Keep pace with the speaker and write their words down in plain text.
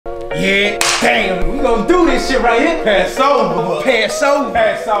Yeah, damn, we gonna do this shit right here. Passover. Passover.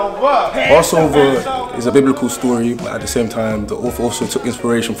 Passover. Passover is a biblical story, but at the same time, the author also took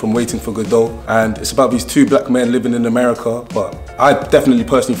inspiration from Waiting for Godot. And it's about these two black men living in America, but I definitely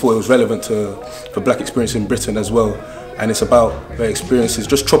personally thought it was relevant for black experience in Britain as well. And it's about their experiences,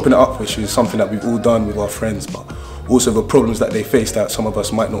 just chopping it up, which is something that we've all done with our friends, but also the problems that they face that some of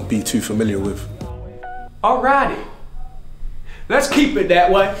us might not be too familiar with. Alrighty, let's keep it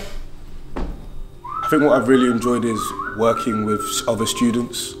that way. I think what I've really enjoyed is working with other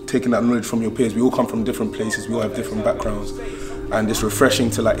students, taking that knowledge from your peers. We all come from different places, we all have different backgrounds, and it's refreshing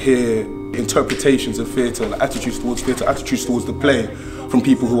to hear interpretations of theatre, attitudes towards theatre, attitudes towards the play from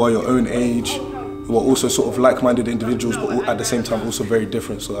people who are your own age, who are also sort of like-minded individuals, but at the same time also very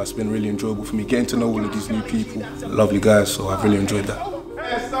different. So that's been really enjoyable for me, getting to know all of these new people. Lovely guys, so I've really enjoyed that.